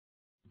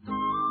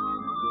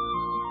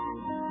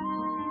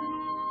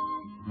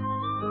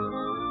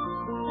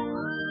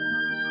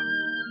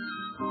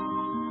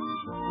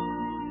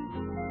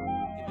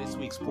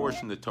week's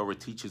portion, the Torah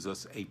teaches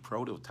us a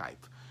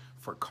prototype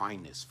for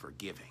kindness, for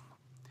giving.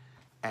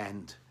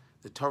 And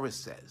the Torah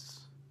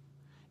says,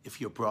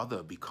 if your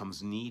brother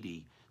becomes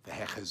needy,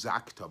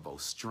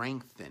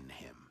 strengthen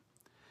him.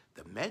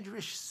 The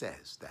Medrash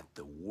says that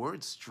the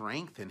word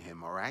strengthen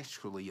him are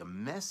actually a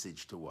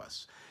message to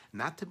us,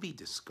 not to be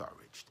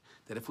discouraged,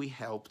 that if we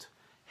helped,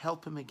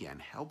 help him again,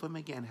 help him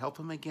again, help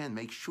him again.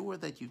 Make sure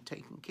that you've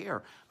taken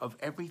care of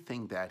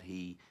everything that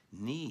he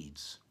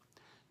needs.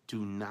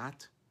 Do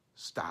not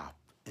stop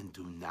and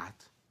do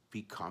not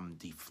become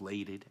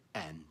deflated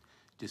and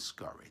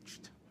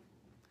discouraged.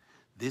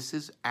 This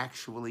is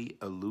actually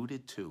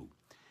alluded to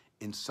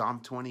in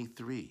Psalm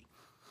 23,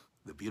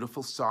 the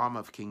beautiful Psalm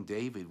of King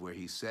David, where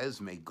he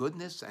says, may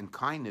goodness and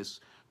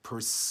kindness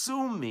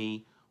pursue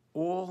me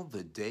all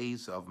the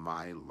days of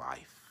my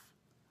life.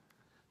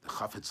 The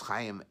Chofetz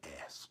Chayim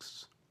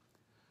asks,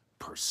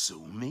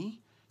 pursue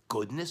me?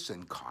 Goodness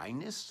and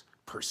kindness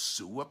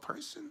pursue a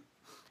person?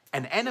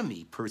 An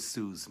enemy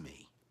pursues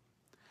me.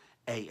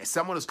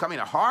 Someone who's coming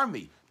to harm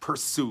me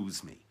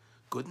pursues me.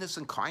 Goodness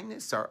and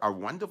kindness are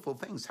wonderful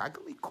things. How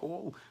can we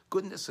call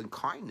goodness and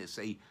kindness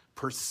a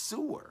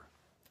pursuer?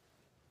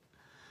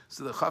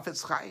 So the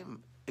Chofetz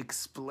Chayim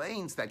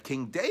explains that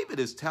King David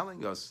is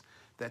telling us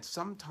that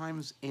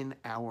sometimes in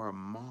our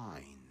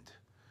mind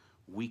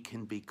we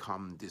can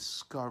become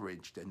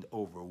discouraged and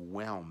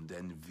overwhelmed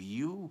and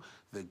view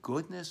the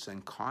goodness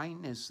and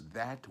kindness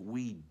that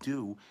we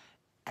do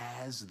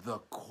as the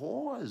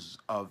cause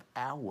of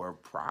our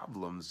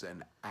problems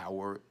and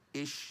our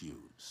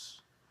issues.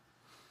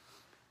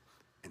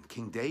 And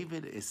King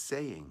David is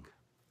saying,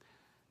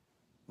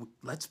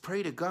 let's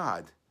pray to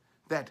God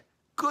that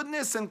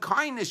goodness and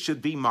kindness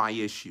should be my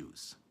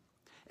issues.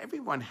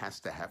 Everyone has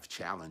to have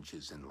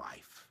challenges in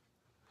life.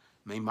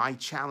 May my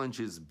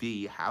challenges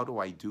be, how do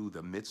I do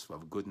the mitzvah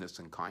of goodness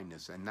and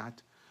kindness, and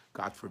not,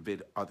 God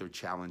forbid, other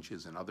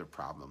challenges and other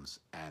problems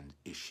and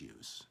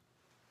issues.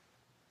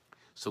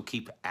 So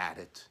keep at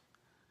it,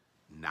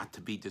 not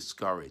to be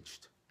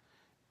discouraged.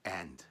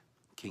 And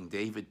King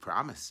David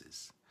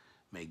promises,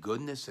 may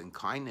goodness and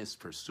kindness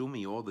pursue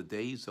me all the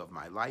days of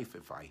my life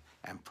if I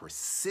am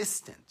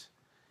persistent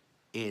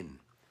in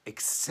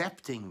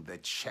accepting the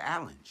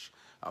challenge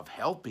of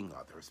helping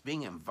others,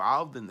 being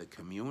involved in the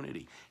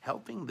community,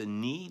 helping the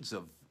needs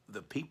of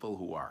the people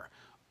who are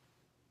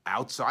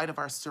outside of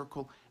our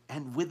circle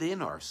and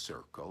within our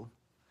circle.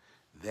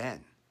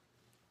 Then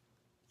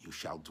you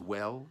shall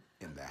dwell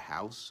in the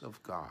house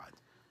of God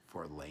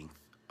for length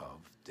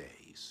of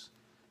days.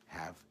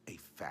 Have a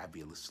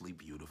fabulously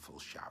beautiful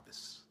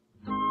Shabbos.